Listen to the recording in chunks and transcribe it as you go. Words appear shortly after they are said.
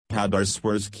Hadar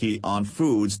Swirsky on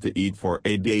foods to eat for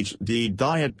ADHD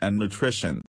diet and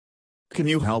nutrition. Can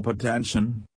you help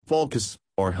attention, focus,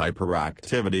 or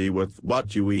hyperactivity with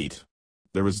what you eat?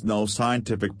 There is no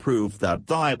scientific proof that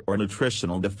diet or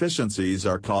nutritional deficiencies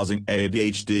are causing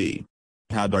ADHD.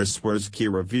 Hadar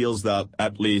Swirsky reveals that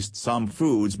at least some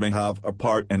foods may have a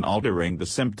part in altering the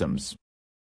symptoms.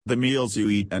 The meals you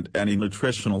eat and any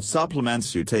nutritional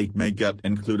supplements you take may get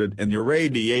included in your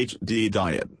ADHD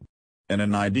diet. In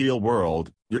an ideal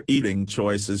world, your eating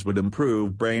choices would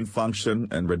improve brain function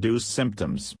and reduce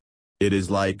symptoms. It is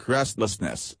like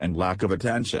restlessness and lack of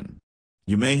attention.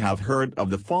 You may have heard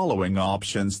of the following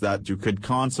options that you could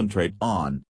concentrate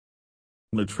on.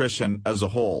 Nutrition as a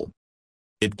whole.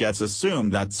 It gets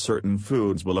assumed that certain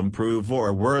foods will improve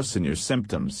or worsen your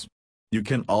symptoms. You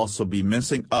can also be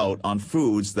missing out on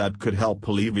foods that could help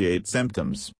alleviate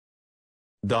symptoms.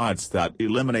 Diets that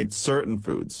eliminate certain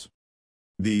foods.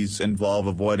 These involve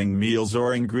avoiding meals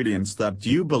or ingredients that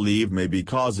you believe may be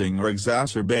causing or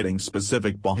exacerbating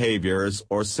specific behaviors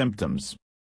or symptoms.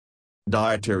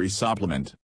 Dietary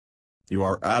supplement. You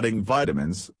are adding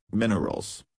vitamins,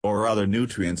 minerals, or other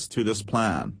nutrients to this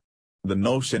plan. The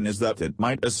notion is that it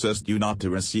might assist you not to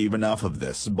receive enough of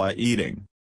this by eating.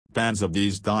 Fans of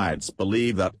these diets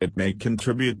believe that it may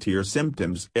contribute to your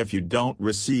symptoms if you don't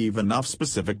receive enough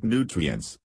specific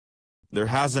nutrients. There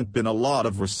hasn't been a lot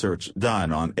of research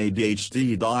done on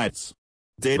ADHD diets.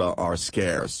 Data are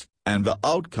scarce, and the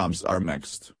outcomes are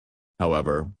mixed.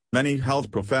 However, many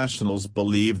health professionals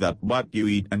believe that what you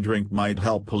eat and drink might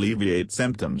help alleviate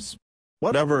symptoms.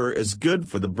 Whatever is good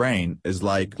for the brain is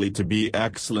likely to be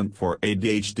excellent for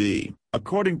ADHD,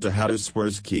 according to Hadar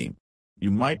Swirsky.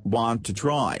 You might want to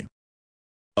try.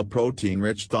 A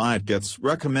protein-rich diet gets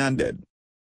recommended.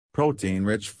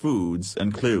 Protein-rich foods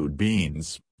include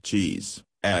beans, cheese,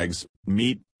 eggs,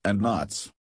 meat, and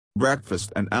nuts.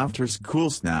 Breakfast and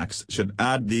after-school snacks should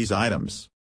add these items.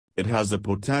 It has the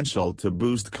potential to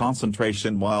boost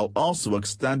concentration while also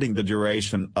extending the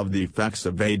duration of the effects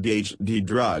of ADHD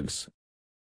drugs.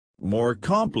 More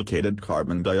complicated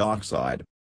carbon dioxide.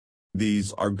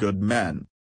 These are good men.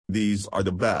 These are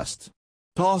the best.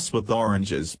 Toss with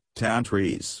oranges,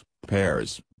 tangerines,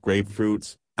 pears,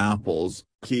 grapefruits, apples,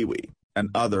 kiwi, and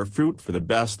other fruit for the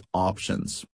best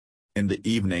options. In the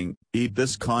evening, eat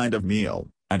this kind of meal,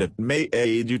 and it may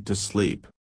aid you to sleep.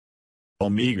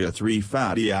 Omega-3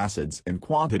 fatty acids in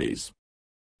quantities.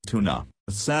 Tuna,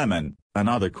 salmon, and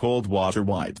other cold-water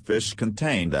whitefish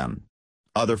contain them.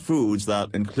 Other foods that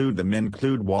include them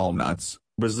include walnuts,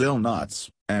 Brazil nuts,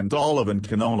 and olive and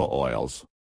canola oils.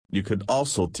 You could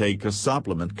also take a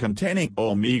supplement containing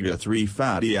omega-3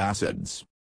 fatty acids.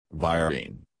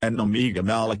 Virine, an omega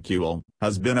molecule,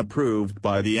 has been approved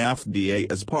by the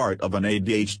FDA as part of an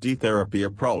ADHD therapy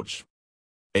approach.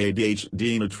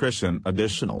 ADHD nutrition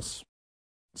additionals.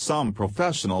 Some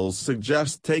professionals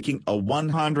suggest taking a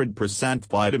 100%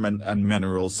 vitamin and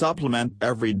mineral supplement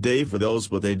every day for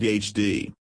those with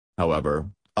ADHD. However,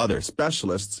 other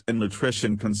specialists in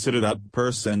nutrition consider that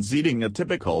persons eating a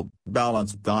typical,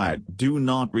 balanced diet do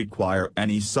not require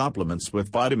any supplements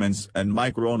with vitamins and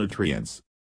micronutrients.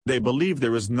 They believe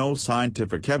there is no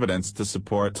scientific evidence to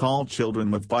support all children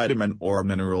with vitamin or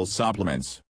mineral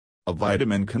supplements. A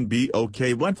vitamin can be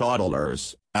okay when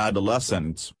toddlers,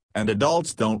 adolescents, and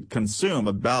adults don't consume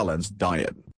a balanced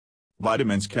diet.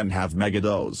 Vitamins can have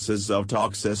megadoses of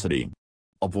toxicity.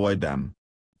 Avoid them.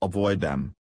 Avoid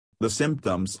them. The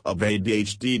symptoms of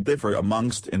ADHD differ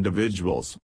amongst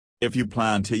individuals. If you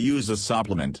plan to use a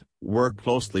supplement, work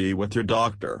closely with your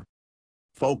doctor.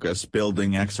 Focus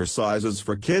building exercises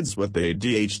for kids with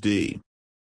ADHD.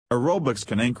 Aerobics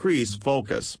can increase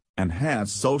focus,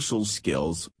 enhance social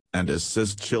skills, and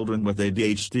assist children with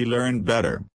ADHD learn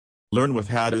better. Learn with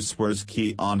Hadar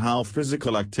Swirsky on how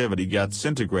physical activity gets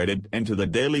integrated into the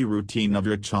daily routine of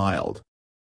your child.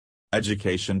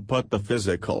 Education put the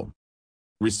physical.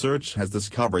 Research has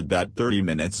discovered that 30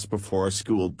 minutes before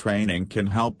school training can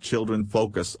help children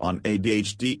focus on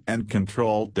ADHD and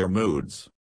control their moods.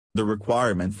 The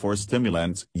requirement for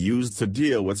stimulants used to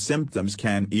deal with symptoms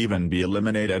can even be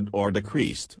eliminated or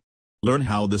decreased. Learn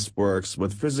how this works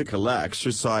with physical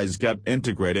exercise get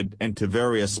integrated into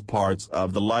various parts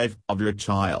of the life of your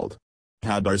child.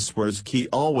 Hadar Swirsky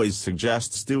always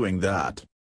suggests doing that.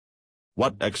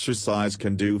 What exercise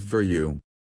can do for you?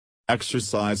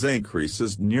 Exercise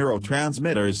increases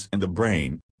neurotransmitters in the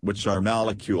brain, which are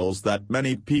molecules that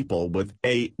many people with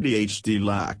ADHD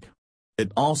lack.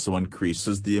 It also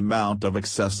increases the amount of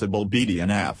accessible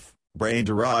BDNF,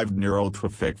 brain-derived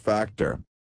neurotrophic factor.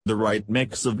 The right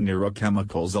mix of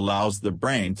neurochemicals allows the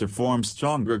brain to form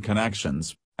stronger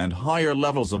connections, and higher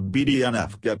levels of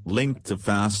BDNF get linked to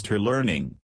faster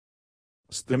learning.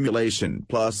 Stimulation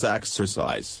plus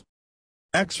exercise.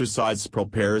 Exercise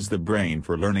prepares the brain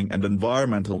for learning, and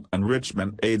environmental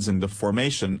enrichment aids in the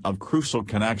formation of crucial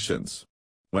connections.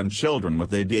 When children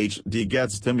with ADHD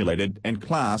get stimulated in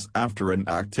class after an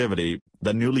activity,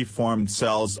 the newly formed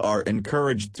cells are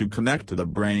encouraged to connect to the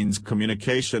brain's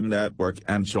communication network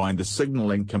and join the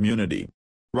signaling community.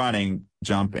 Running,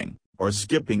 jumping, or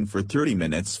skipping for 30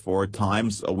 minutes 4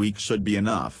 times a week should be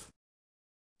enough.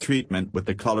 Treatment with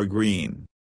the color green.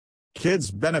 Kids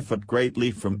benefit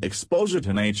greatly from exposure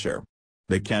to nature.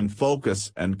 They can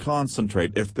focus and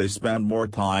concentrate if they spend more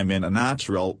time in a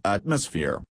natural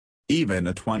atmosphere. Even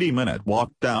a 20-minute walk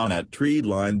down a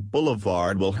tree-lined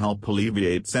boulevard will help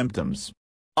alleviate symptoms.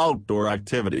 Outdoor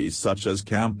activities such as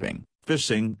camping,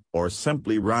 fishing, or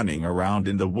simply running around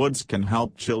in the woods can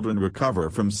help children recover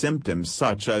from symptoms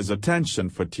such as attention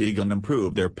fatigue and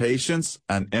improve their patience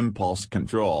and impulse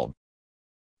control.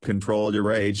 Control your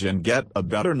rage and get a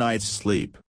better night's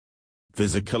sleep.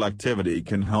 Physical activity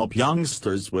can help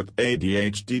youngsters with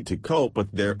ADHD to cope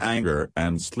with their anger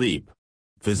and sleep.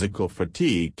 Physical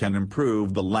fatigue can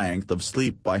improve the length of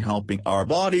sleep by helping our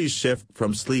bodies shift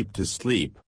from sleep to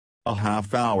sleep. A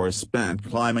half hour spent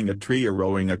climbing a tree or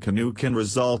rowing a canoe can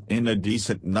result in a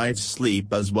decent night's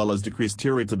sleep as well as decreased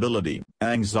irritability,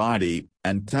 anxiety,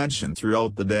 and tension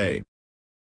throughout the day.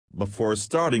 Before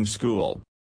starting school.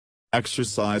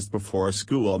 Exercise before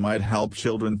school might help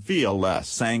children feel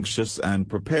less anxious and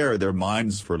prepare their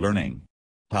minds for learning.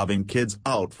 Having kids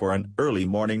out for an early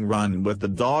morning run with the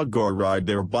dog or ride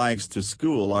their bikes to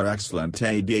school are excellent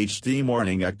ADHD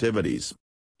morning activities.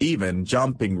 Even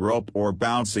jumping rope or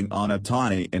bouncing on a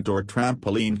tiny indoor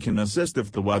trampoline can assist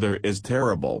if the weather is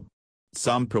terrible.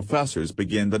 Some professors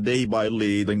begin the day by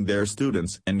leading their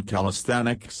students in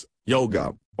calisthenics,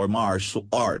 yoga, or martial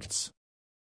arts.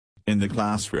 In the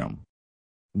classroom.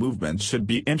 Movement should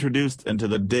be introduced into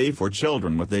the day for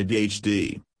children with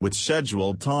ADHD, with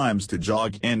scheduled times to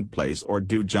jog in place or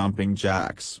do jumping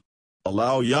jacks.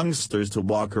 Allow youngsters to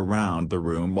walk around the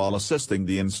room while assisting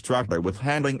the instructor with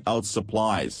handing out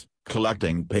supplies,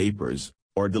 collecting papers,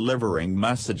 or delivering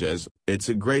messages. It's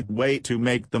a great way to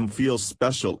make them feel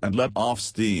special and let off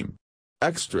steam.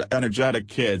 Extra energetic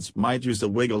kids might use a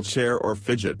wiggle chair or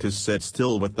fidget to sit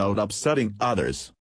still without upsetting others.